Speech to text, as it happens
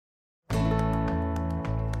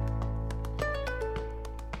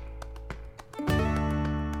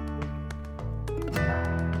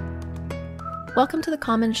Welcome to The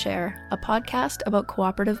Common Share, a podcast about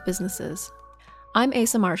cooperative businesses. I'm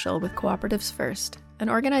Asa Marshall with Cooperatives First, an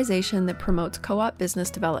organization that promotes co-op business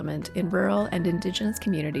development in rural and Indigenous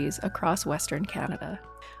communities across Western Canada.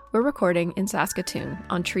 We're recording in Saskatoon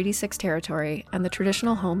on Treaty 6 territory and the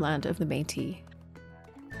traditional homeland of the Métis.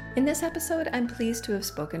 In this episode, I'm pleased to have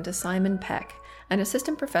spoken to Simon Peck, an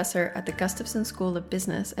assistant professor at the Gustafson School of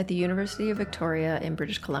Business at the University of Victoria in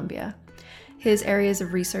British Columbia. His areas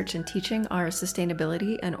of research and teaching are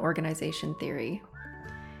sustainability and organization theory.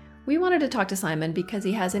 We wanted to talk to Simon because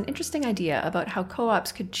he has an interesting idea about how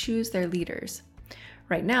co-ops could choose their leaders.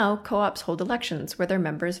 Right now, co-ops hold elections where their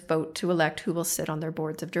members vote to elect who will sit on their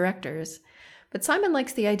boards of directors. But Simon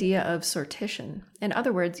likes the idea of sortition, in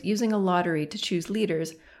other words, using a lottery to choose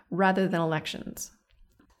leaders rather than elections.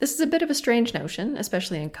 This is a bit of a strange notion,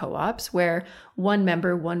 especially in co-ops, where one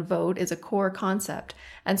member, one vote is a core concept,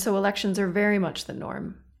 and so elections are very much the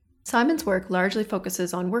norm. Simon's work largely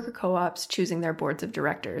focuses on worker co-ops choosing their boards of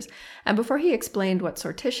directors, and before he explained what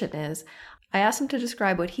sortition is, I asked him to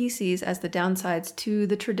describe what he sees as the downsides to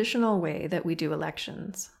the traditional way that we do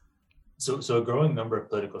elections. So a growing number of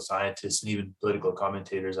political scientists and even political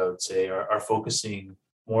commentators, I would say, are focusing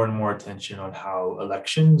more and more attention on how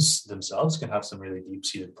elections themselves can have some really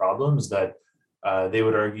deep-seated problems that they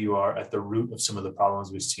would argue are at the root of some of the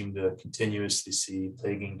problems we seem to continuously see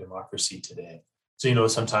plaguing democracy today. So,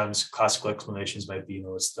 sometimes classical explanations might be,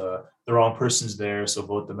 it's the wrong person's there, so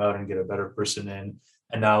vote them out and get a better person in.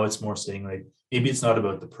 And now it's more saying like, maybe it's not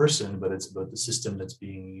about the person, but it's about the system that's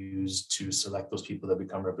being used to select those people that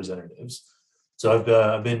become representatives. So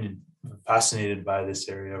I've been fascinated by this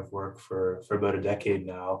area of work for about a decade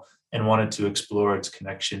now and wanted to explore its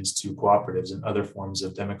connections to cooperatives and other forms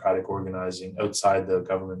of democratic organizing outside the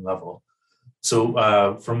government level.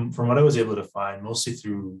 So from what I was able to find, mostly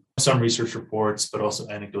through some research reports, but also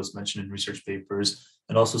anecdotes mentioned in research papers,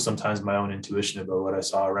 and also sometimes my own intuition about what I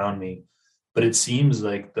saw around me. But it seems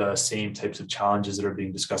like the same types of challenges that are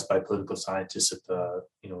being discussed by political scientists at the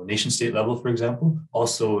nation state level, for example,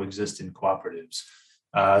 also exist in cooperatives.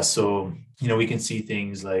 So we can see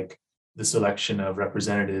things like the selection of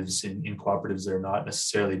representatives in cooperatives that are not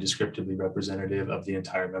necessarily descriptively representative of the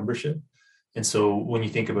entire membership. And so when you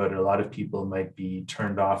think about it, a lot of people might be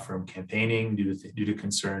turned off from campaigning due to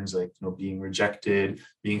concerns like being rejected,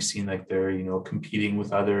 being seen like they're competing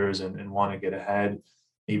with others and want to get ahead.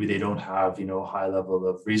 Maybe they don't have high level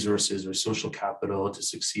of resources or social capital to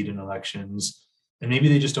succeed in elections. And maybe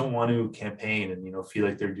they just don't want to campaign and feel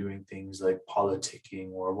like they're doing things like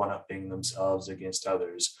politicking or one-upping themselves against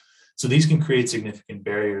others. So these can create significant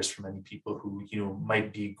barriers for many people who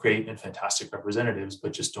might be great and fantastic representatives,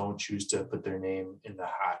 but just don't choose to put their name in the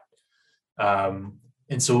hat.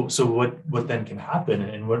 And so what then can happen,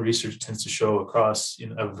 and what research tends to show across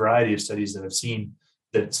a variety of studies that I've seen,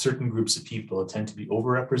 that certain groups of people tend to be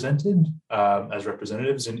overrepresented as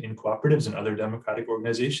representatives in cooperatives and other democratic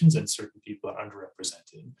organizations, and certain people are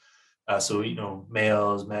underrepresented. So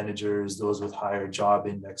males, managers, those with higher job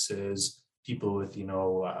indexes, people with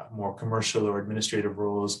more commercial or administrative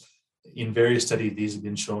roles. In various studies, these have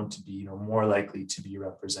been shown to be more likely to be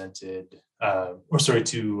represented,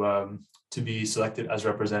 to be selected as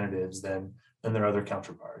representatives than their other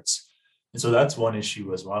counterparts. And so that's one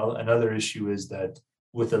issue as well. Another issue is that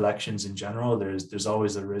with elections in general, there's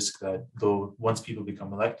always a risk that though once people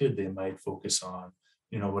become elected, they might focus on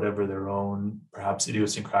whatever their own perhaps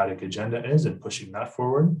idiosyncratic agenda is and pushing that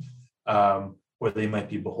forward, or they might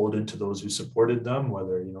be beholden to those who supported them,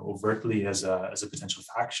 whether overtly as a potential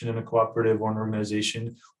faction in a cooperative or an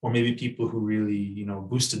organization, or maybe people who really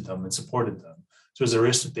boosted them and supported them. So there's a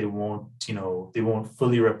risk that they won't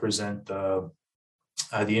fully represent the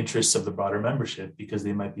interests of the broader membership because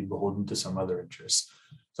they might be beholden to some other interests.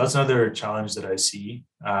 So that's another challenge that I see.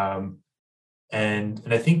 And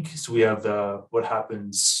I think so we have what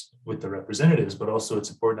happens with the representatives, but also it's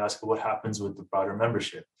important to ask what happens with the broader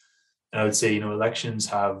membership. And I would say, elections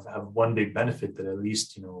have one big benefit that at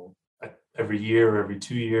least, every year or every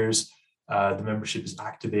 2 years, the membership is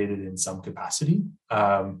activated in some capacity.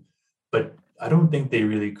 But I don't think they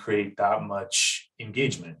really create that much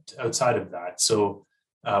engagement outside of that. So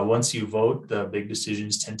once you vote, the big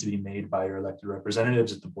decisions tend to be made by your elected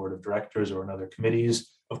representatives at the board of directors or in other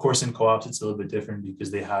committees. Of course, in co-ops, it's a little bit different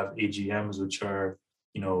because they have AGMs, which are,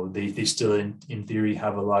 they still in theory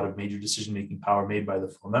have a lot of major decision-making power made by the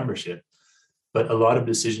full membership. But a lot of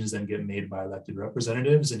decisions then get made by elected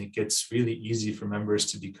representatives, and it gets really easy for members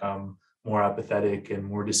to become more apathetic and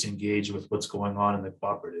more disengaged with what's going on in the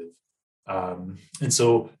cooperative. And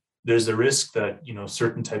so there's a risk that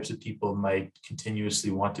certain types of people might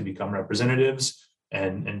continuously want to become representatives,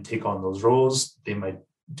 and take on those roles. They might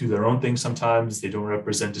do their own thing sometimes. They don't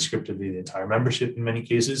represent descriptively the entire membership in many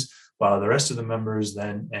cases, while the rest of the members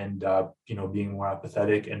then end up, being more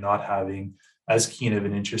apathetic and not having as keen of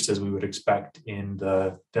an interest as we would expect in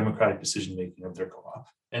the democratic decision making of their co-op.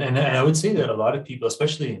 And I would say that a lot of people,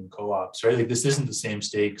 especially in co-ops, right, like this isn't the same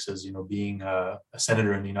stakes as being a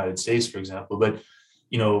senator in the United States, for example, but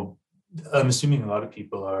I'm assuming a lot of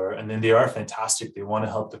people are, and then they are fantastic. They want to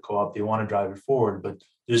help the co-op, they want to drive it forward, but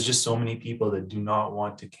there's just so many people that do not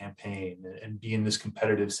want to campaign and be in this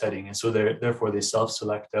competitive setting, and so therefore they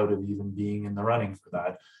self-select out of even being in the running for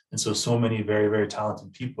that. And so many very, very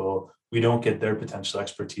talented people, we don't get their potential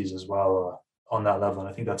expertise as well on that level, and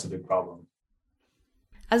I think that's a big problem.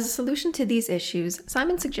 As a solution to these issues,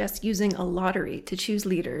 Simon suggests using a lottery to choose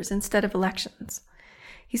leaders instead of elections.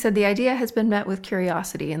 He said the idea has been met with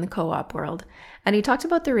curiosity in the co-op world, and he talked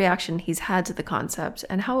about the reaction he's had to the concept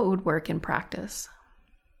and how it would work in practice.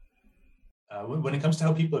 When it comes to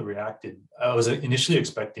how people have reacted, I was initially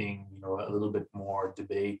expecting, a little bit more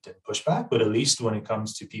debate and pushback, but at least when it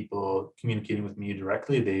comes to people communicating with me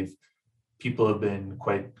directly, people have been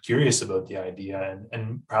quite curious about the idea,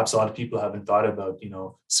 and perhaps a lot of people haven't thought about,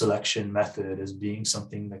 selection method as being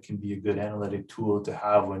something that can be a good analytic tool to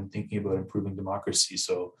have when thinking about improving democracy.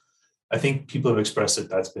 So I think people have expressed that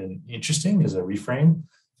that's been interesting as a reframe.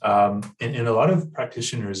 And a lot of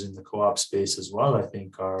practitioners in the co-op space as well, I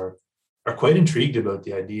think, are quite intrigued about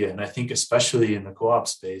the idea. And I think especially in the co-op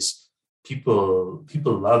space, people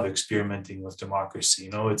love experimenting with democracy.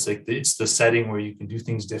 It's like it's the setting where you can do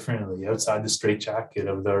things differently outside the straitjacket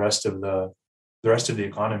of the rest of the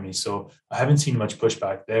economy. So I haven't seen much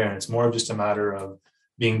pushback there, and it's more of just a matter of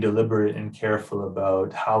being deliberate and careful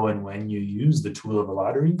about how and when you use the tool of a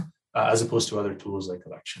lottery, as opposed to other tools like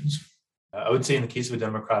elections. I would say in the case of a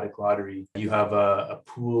democratic lottery, you have a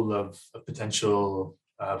pool of potential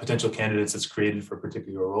candidates that's created for a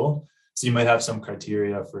particular role. So you might have some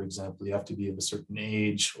criteria. For example, you have to be of a certain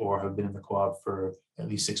age or have been in the co-op for at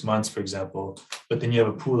least 6 months, for example. But then you have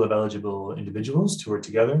a pool of eligible individuals who are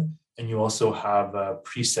together, and you also have a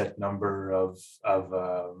preset number of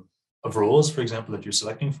roles, for example, that you're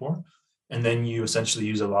selecting for. And then you essentially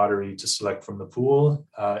use a lottery to select from the pool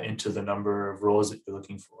into the number of roles that you're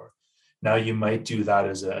looking for. Now, you might do that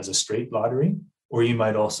as a straight lottery, or you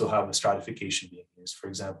might also have a stratification being used. For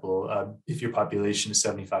example, if your population is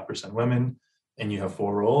 75% women and you have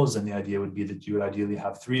 4 roles, then the idea would be that you would ideally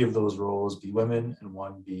have 3 of those roles be women and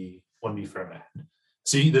one be for men.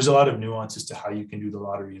 So there's a lot of nuances to how you can do the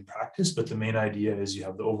lottery in practice, but the main idea is you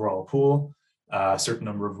have the overall pool, a certain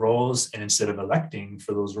number of roles, and instead of electing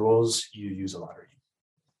for those roles, you use a lottery.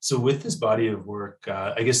 So with this body of work,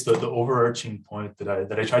 I guess the overarching point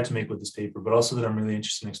that I tried to make with this paper, but also that I'm really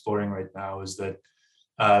interested in exploring right now, is that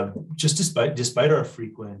just despite our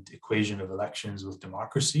frequent equation of elections with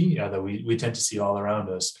democracy that we tend to see all around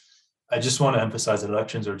us, I just want to emphasize that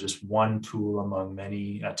elections are just one tool among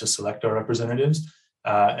many to select our representatives,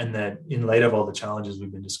 and that in light of all the challenges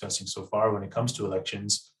we've been discussing so far when it comes to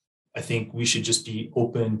elections, I think we should just be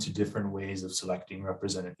open to different ways of selecting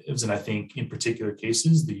representatives. And I think in particular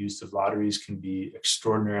cases, the use of lotteries can be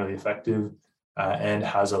extraordinarily effective and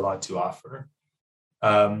has a lot to offer.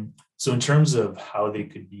 So in terms of how they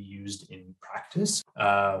could be used in practice,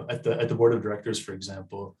 at the board of directors, for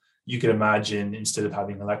example, you could imagine instead of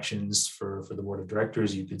having elections for the board of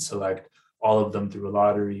directors, you could select all of them through a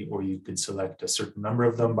lottery, or you could select a certain number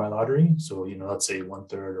of them by lottery. So, let's say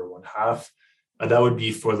 1/3 or 1/2. That would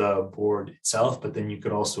be for the board itself, but then you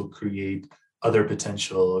could also create other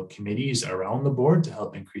potential committees around the board to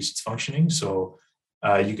help increase its functioning. So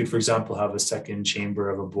you could, for example, have a second chamber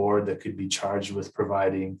of a board that could be charged with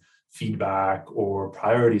providing feedback or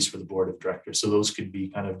priorities for the board of directors. So those could be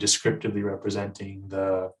kind of descriptively representing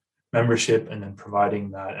the membership and then providing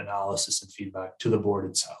that analysis and feedback to the board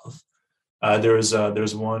itself.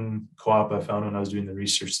 There's one co-op I found when I was doing the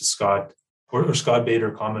research, the Scott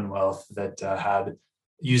Bader Commonwealth, that had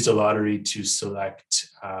used a lottery to select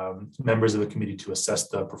members of the committee to assess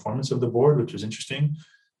the performance of the board, which was interesting.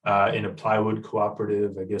 In a plywood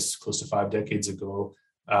cooperative, I guess close to 5 decades ago,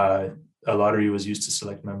 a lottery was used to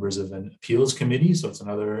select members of an appeals committee. So it's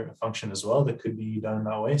another function as well that could be done in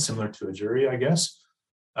that way, similar to a jury, I guess.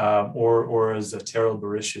 Or as Terrell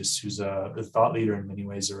Baricius, who's a thought leader in many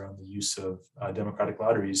ways around the use of democratic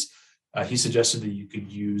lotteries, he suggested that you could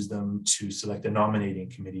use them to select a nominating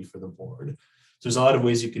committee for the board. So there's a lot of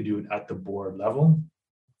ways you could do it at the board level.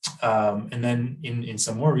 And then in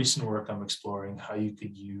some more recent work, I'm exploring how you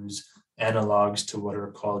could use analogs to what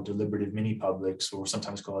are called deliberative mini-publics, or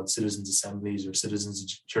sometimes called citizens' assemblies or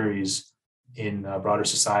citizens' juries in broader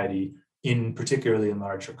society, particularly in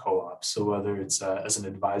larger co-ops. So whether it's as an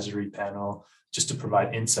advisory panel, just to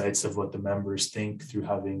provide insights of what the members think through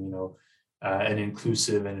having, an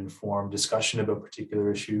inclusive and informed discussion about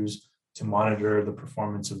particular issues, to monitor the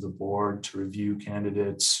performance of the board, to review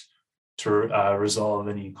candidates, to resolve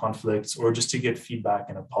any conflicts, or just to get feedback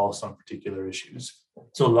and a pulse on particular issues.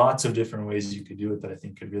 So lots of different ways you could do it that I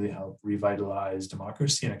think could really help revitalize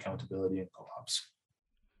democracy and accountability in co-ops.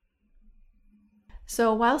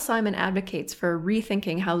 So while Simon advocates for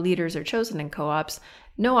rethinking how leaders are chosen in co-ops,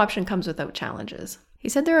 no option comes without challenges. He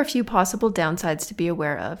said there are a few possible downsides to be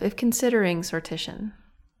aware of if considering sortition.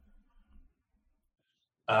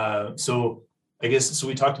 So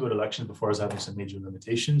we talked about elections before as having some major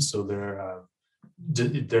limitations. So they're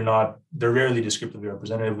rarely descriptively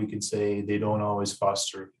representative. We could say they don't always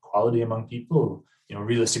foster equality among people.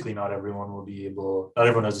 Realistically, not everyone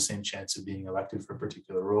has the same chance of being elected for a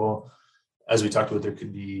particular role. As we talked about, there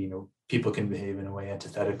could be, people can behave in a way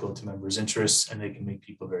antithetical to members' interests, and they can make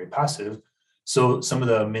people very passive. So some of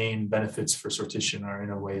the main benefits for sortition are in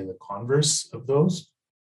a way the converse of those.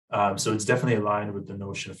 So it's definitely aligned with the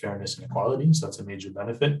notion of fairness and equality. So that's a major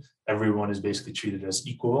benefit. Everyone is basically treated as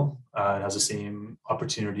equal and has the same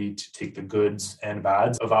opportunity to take the goods and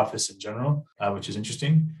bads of office in general, which is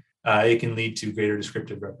interesting. It can lead to greater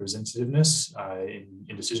descriptive representativeness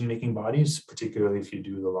in decision-making bodies, particularly if you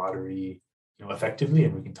do the lottery effectively,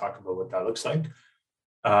 and we can talk about what that looks like.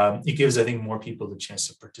 It gives, I think, more people the chance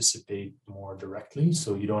to participate more directly.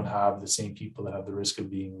 So you don't have the same people that have the risk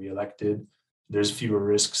of being reelected. There's fewer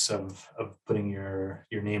risks of putting your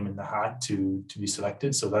name in the hat to be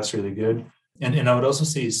selected. So that's really good. And I would also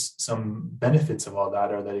say some benefits of all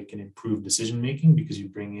that are that it can improve decision-making because you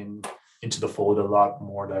bring into the fold a lot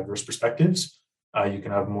more diverse perspectives. You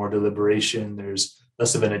can have more deliberation. There's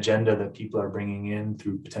less of an agenda that people are bringing in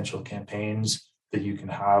through potential campaigns that you can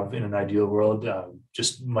have in an ideal world,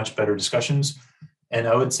 just much better discussions. And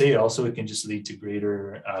I would say also it can just lead to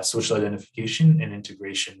greater social identification and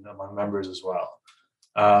integration among members as well.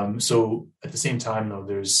 So at the same time, though,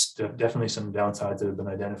 there's definitely some downsides that have been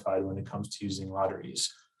identified when it comes to using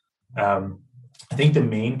lotteries. I think the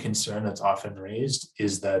main concern that's often raised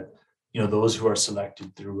is that those who are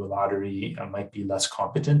selected through a lottery might be less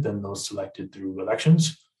competent than those selected through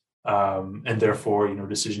elections. And therefore,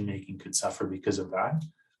 decision making could suffer because of that.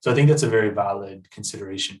 So I think that's a very valid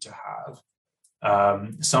consideration to have.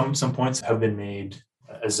 Some points have been made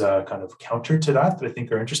as a kind of counter to that I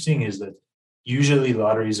think are interesting is that usually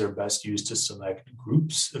lotteries are best used to select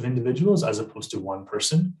groups of individuals as opposed to one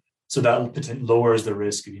person. So that lowers the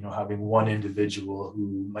risk of having one individual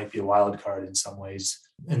who might be a wild card in some ways.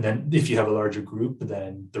 And then if you have a larger group,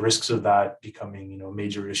 then the risks of that becoming a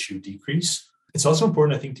major issue decrease. It's also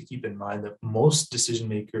important, I think, to keep in mind that most decision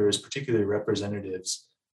makers, particularly representatives,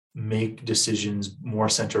 make decisions more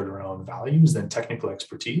centered around values than technical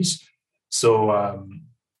expertise. So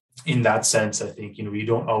in that sense, I think you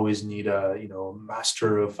don't always need a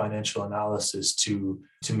master of financial analysis to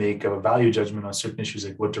make a value judgment on certain issues,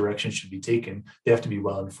 like what direction should be taken. They have to be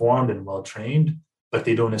well informed and well trained, but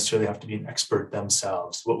they don't necessarily have to be an expert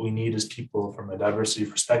themselves. What we need is people from a diversity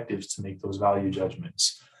of perspectives to make those value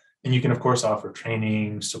judgments. And you can, of course, offer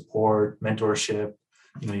training, support, mentorship.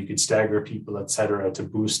 You could stagger people, et cetera, to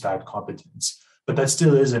boost that competence. But that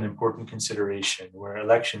still is an important consideration where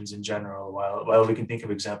elections in general, while we can think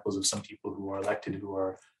of examples of some people who are elected who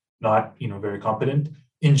are not very competent,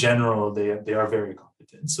 in general, they are very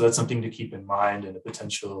competent. So that's something to keep in mind and a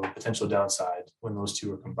potential downside when those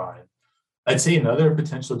two are combined. I'd say another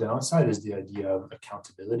potential downside is the idea of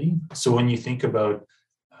accountability. So when you think about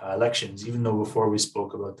elections, even though before we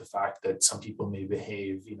spoke about the fact that some people may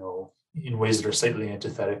behave, in ways that are slightly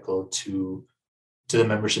antithetical to the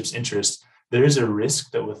membership's interest, there is a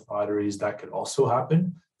risk that with lotteries that could also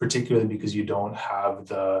happen, particularly because you don't have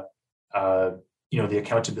the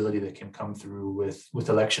accountability that can come through with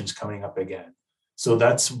elections coming up again. So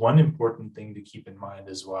that's one important thing to keep in mind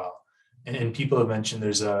as well. And people have mentioned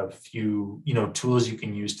there's a few, tools you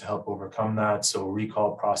can use to help overcome that. So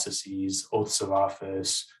recall processes, oaths of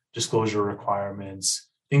office, disclosure requirements,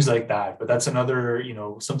 things like that. But that's another,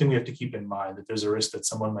 something we have to keep in mind, that there's a risk that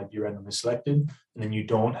someone might be randomly selected, and then you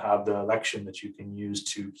don't have the election that you can use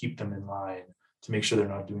to keep them in line to make sure they're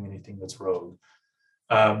not doing anything that's rogue.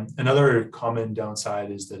 Another common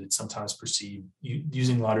downside is that it's sometimes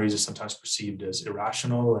using lotteries is sometimes perceived as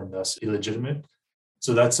irrational and thus illegitimate.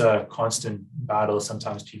 So that's a constant battle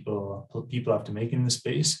sometimes people have to make in this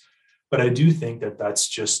space. But I do think that that's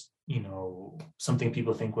just, something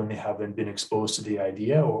people think when they haven't been exposed to the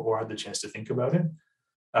idea or had the chance to think about it.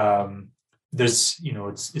 there's,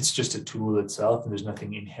 it's just a tool itself, and there's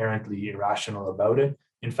nothing inherently irrational about it.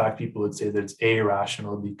 In fact, people would say that it's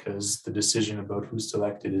irrational because the decision about who's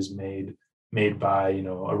selected is made by,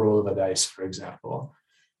 a roll of a dice, for example.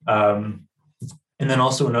 Um, and then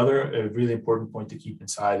also another really important point to keep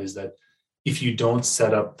inside is that if you don't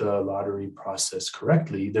set up the lottery process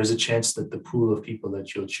correctly, there's a chance that the pool of people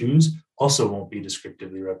that you'll choose also won't be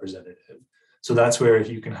descriptively representative. So that's where if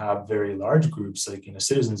you can have very large groups, like in a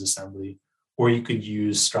citizens assembly, or you could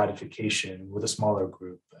use stratification with a smaller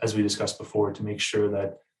group, as we discussed before, to make sure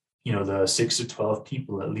that the 6 to 12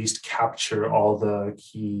 people at least capture all the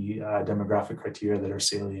key demographic criteria that are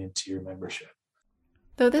salient to your membership.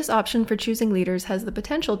 Though this option for choosing leaders has the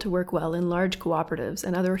potential to work well in large cooperatives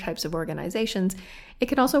and other types of organizations, it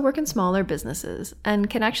can also work in smaller businesses and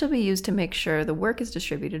can actually be used to make sure the work is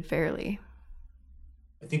distributed fairly.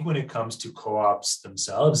 I think when it comes to co-ops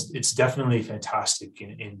themselves, it's definitely fantastic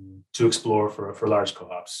to explore for large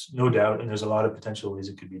co-ops, no doubt. And there's a lot of potential ways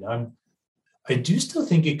it could be done. I do still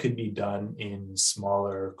think it could be done in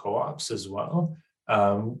smaller co-ops as well.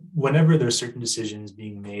 Whenever there's certain decisions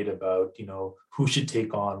being made about, who should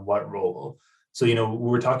take on what role. So,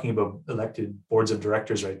 we're talking about elected boards of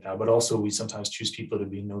directors right now, but also we sometimes choose people to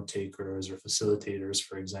be note takers or facilitators,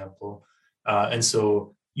 for example. And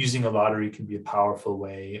so using a lottery can be a powerful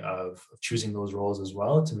way of choosing those roles as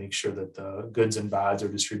well, to make sure that the goods and bads are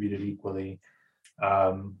distributed equally.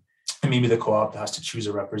 And maybe the co-op has to choose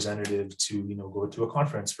a representative to, go to a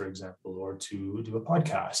conference, for example, or to do a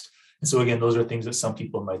podcast. And so again, those are things that some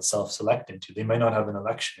people might self-select into. They might not have an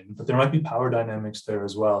election, but there might be power dynamics there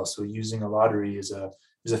as well. So using a lottery is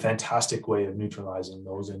a fantastic way of neutralizing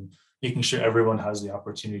those and making sure everyone has the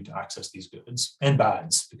opportunity to access these goods and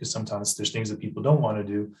bads, because sometimes there's things that people don't want to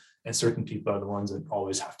do, and certain people are the ones that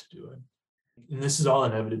always have to do it. And this is all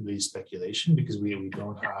inevitably speculation because we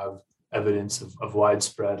don't have evidence of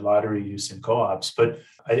widespread lottery use in co-ops. But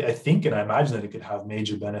I think, and I imagine that it could have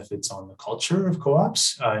major benefits on the culture of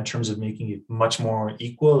co-ops in terms of making it much more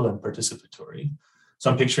equal and participatory.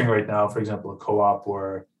 So I'm picturing right now, for example, a co-op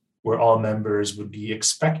where all members would be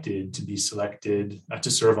expected to be selected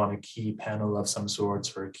to serve on a key panel of some sorts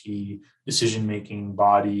for a key decision-making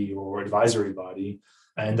body or advisory body.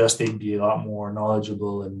 And thus they'd be a lot more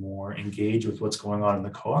knowledgeable and more engaged with what's going on in the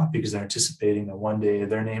co-op, because they're anticipating that one day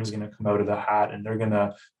their name's going to come out of the hat and they're going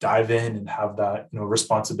to dive in and have that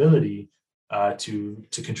responsibility to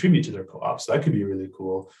contribute to their co-op. So that could be really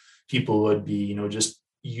cool. People would be just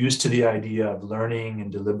used to the idea of learning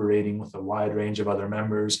and deliberating with a wide range of other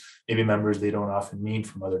members, maybe members they don't often meet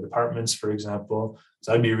from other departments, for example.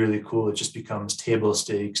 So that'd be really cool. It just becomes table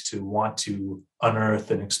stakes to want to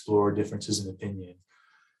unearth and explore differences in opinion.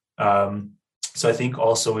 So I think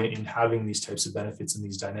also in having these types of benefits and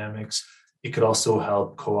these dynamics, it could also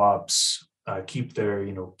help co-ops keep their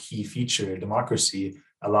key feature, democracy,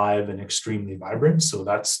 alive and extremely vibrant. So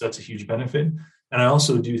that's a huge benefit. And I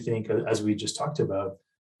also do think, as we just talked about,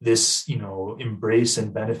 this embrace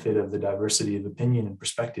and benefit of the diversity of opinion and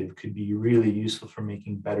perspective could be really useful for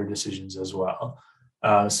making better decisions as well.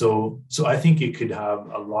 So I think it could have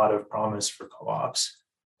a lot of promise for co-ops.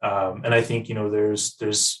 And I think,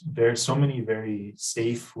 there's so many very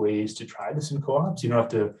safe ways to try this in co-ops. You don't have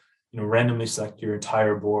to, randomly select your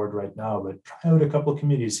entire board right now, but try out a couple of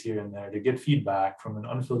committees here and there to get feedback from an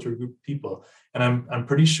unfiltered group of people. And I'm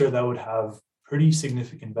pretty sure that would have pretty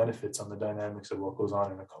significant benefits on the dynamics of what goes on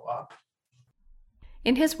in a co-op.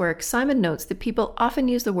 In his work, Simon notes that people often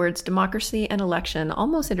use the words democracy and election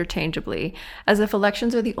almost interchangeably, as if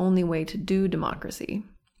elections are the only way to do democracy.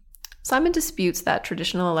 Simon disputes that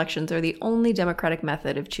traditional elections are the only democratic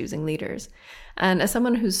method of choosing leaders. And as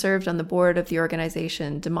someone who's served on the board of the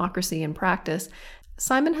organization Democracy in Practice,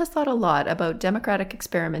 Simon has thought a lot about democratic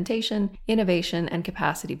experimentation, innovation, and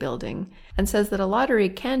capacity building, and says that a lottery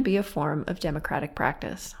can be a form of democratic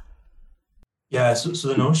practice. Yeah, so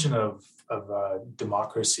the notion of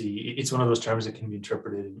democracy, it's one of those terms that can be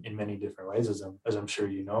interpreted in many different ways, as I'm sure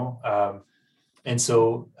you know. And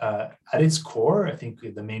so at its core, I think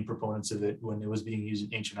the main proponents of it, when it was being used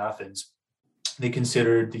in ancient Athens, they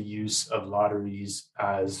considered the use of lotteries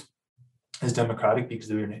as democratic because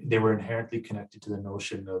they were inherently connected to the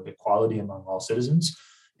notion of equality among all citizens.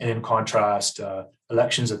 And in contrast,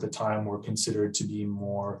 elections at the time were considered to be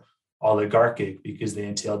more oligarchic because they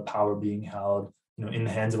entailed power being held, in the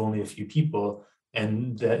hands of only a few people,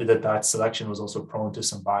 and that selection was also prone to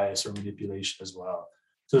some bias or manipulation as well.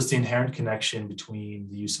 So it's the inherent connection between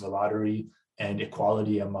the use of a lottery and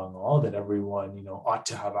equality among all, that everyone, ought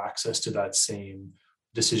to have access to that same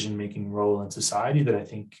decision-making role in society, that I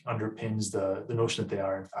think underpins the notion that they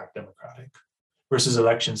are in fact democratic. versus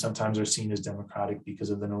elections sometimes are seen as democratic because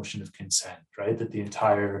of the notion of consent, right? That the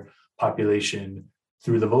entire population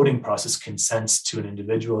through the voting process consents to an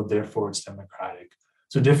individual, therefore it's democratic.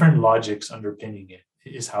 So different logics underpinning it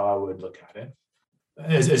is how I would look at it.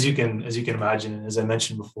 As you can imagine, and as I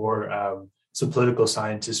mentioned before, so political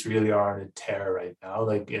scientists really are on a tear right now.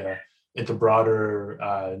 Like at the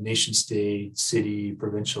broader nation state, city,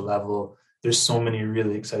 provincial level, there's so many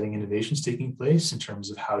really exciting innovations taking place in terms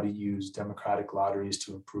of how to use democratic lotteries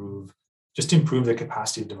to improve the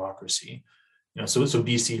capacity of democracy. So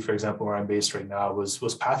BC, for example, where I'm based right now, was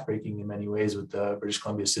pathbreaking in many ways with the British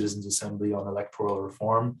Columbia Citizens Assembly on electoral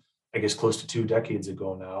reform, I guess close to 2 decades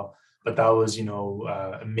ago now. But that was,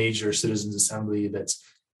 a major citizens assembly that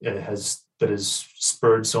has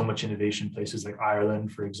spurred so much innovation. Places like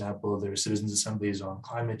Ireland, for example, there are citizens assemblies on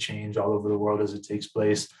climate change all over the world as it takes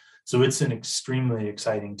place. So it's an extremely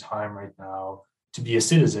exciting time right now to be a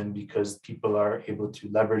citizen because people are able to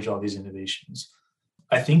leverage all these innovations.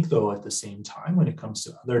 I think, though, at the same time, when it comes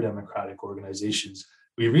to other democratic organizations,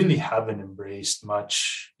 we really haven't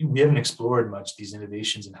explored much these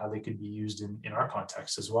innovations and how they could be used in our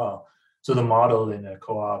context as well. So the model in a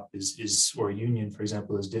co-op or a union, for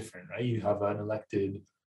example, is different, right? You have an elected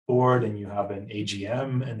board and you have an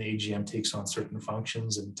AGM, and the AGM takes on certain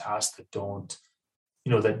functions and tasks that don't,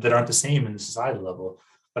 that aren't the same in the societal level.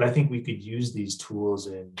 But I think we could use these tools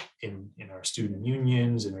in our student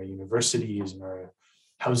unions, in our universities, in our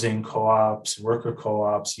housing co-ops, worker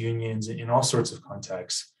co-ops, unions, in all sorts of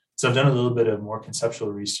contexts. So I've done a little bit of more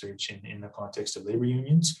conceptual research in the context of labor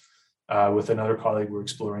unions. With another colleague, we're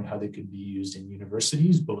exploring how they could be used in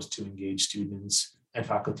universities, both to engage students and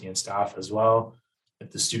faculty and staff as well.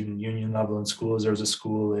 At the student union level in schools, there's a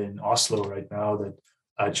school in Oslo right now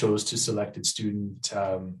that chose to select its student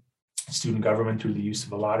government through the use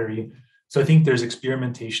of a lottery. So I think there's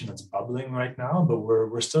experimentation that's bubbling right now, but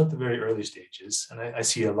we're still at the very early stages. And I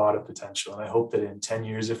see a lot of potential. And I hope that in 10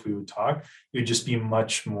 years, if we would talk, it would just be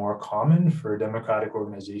much more common for democratic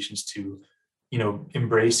organizations to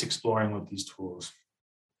embrace exploring with these tools.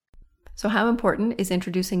 So how important is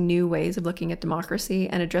introducing new ways of looking at democracy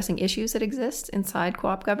and addressing issues that exist inside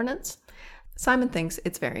co-op governance? Simon thinks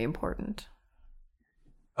it's very important.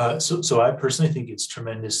 So I personally think it's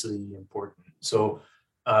tremendously important. So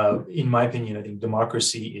in my opinion, I think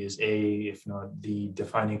democracy is if not the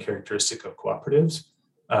defining characteristic of cooperatives.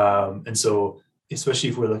 And so especially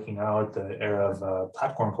if we're looking out the era of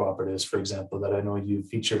platform cooperatives, for example, that I know you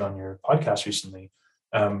featured on your podcast recently,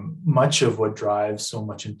 much of what drives so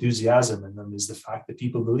much enthusiasm in them is the fact that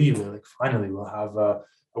people believe that finally we'll have a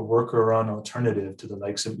worker-run alternative to the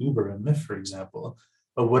likes of Uber and Lyft, for example.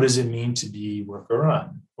 But what does it mean to be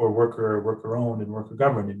worker-run or worker-owned and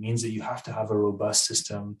worker-governed? It means that you have to have a robust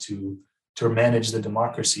system to manage the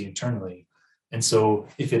democracy internally. And so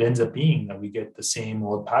if it ends up being that we get the same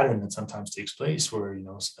old pattern that sometimes takes place where,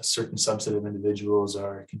 a certain subset of individuals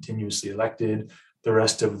are continuously elected, the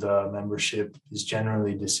rest of the membership is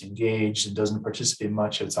generally disengaged and doesn't participate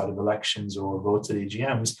much outside of elections or votes at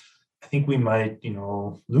AGMs, I think we might,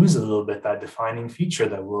 lose a little bit that defining feature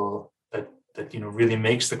that really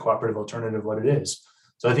makes the cooperative alternative what it is.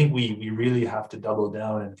 So I think we really have to double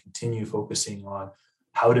down and continue focusing on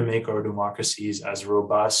how to make our democracies as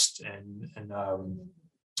robust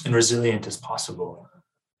and resilient as possible.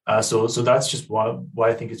 So that's just why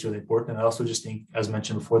I think it's really important. And I also just think, as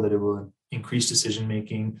mentioned before, that it will increase decision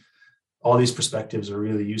making. All these perspectives are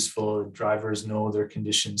really useful. Drivers know their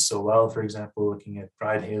conditions so well, for example, looking at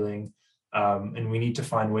ride hailing. And we need to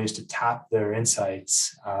find ways to tap their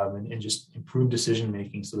insights and just improve decision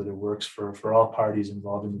making so that it works for all parties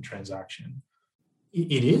involved in the transaction.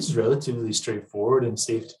 It is relatively straightforward and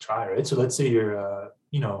safe to try, right? So let's say you're,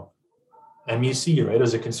 MEC, right,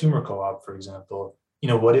 as a consumer co-op, for example.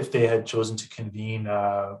 What if they had chosen to convene,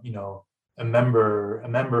 a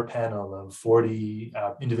member panel of 40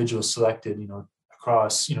 individuals selected,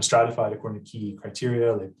 across, stratified according to key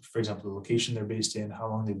criteria, like, for example, the location they're based in, how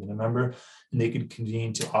long they've been a member, and they could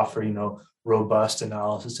convene to offer, robust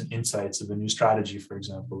analysis and insights of a new strategy, for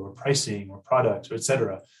example, or pricing or products, or et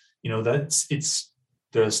cetera.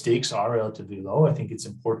 The stakes are relatively low. I think it's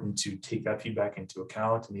important to take that feedback into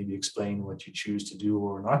account and maybe explain what you choose to do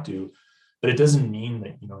or not do. But it doesn't mean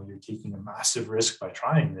that, you're taking a massive risk by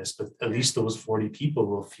trying this, but at least those 40 people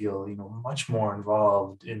will feel, much more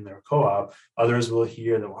involved in their co-op. Others will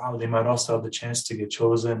hear that, wow, they might also have the chance to get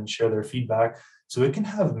chosen and share their feedback. So it can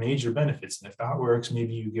have major benefits. And if that works,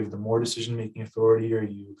 maybe you give them more decision-making authority or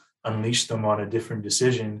you unleash them on a different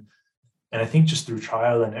decision. And I think just through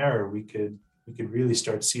trial and error, we could really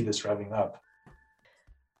start to see this revving up.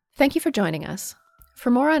 Thank you for joining us. For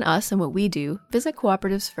more on us and what we do, visit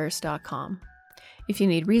cooperativesfirst.com. If you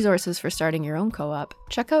need resources for starting your own co-op,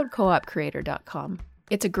 check out coopcreator.com.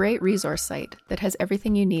 It's a great resource site that has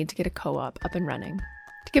everything you need to get a co-op up and running.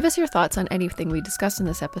 To give us your thoughts on anything we discussed in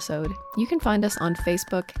this episode, you can find us on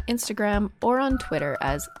Facebook, Instagram, or on Twitter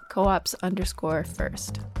as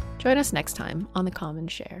coops_first. Join us next time on The Common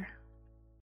Share.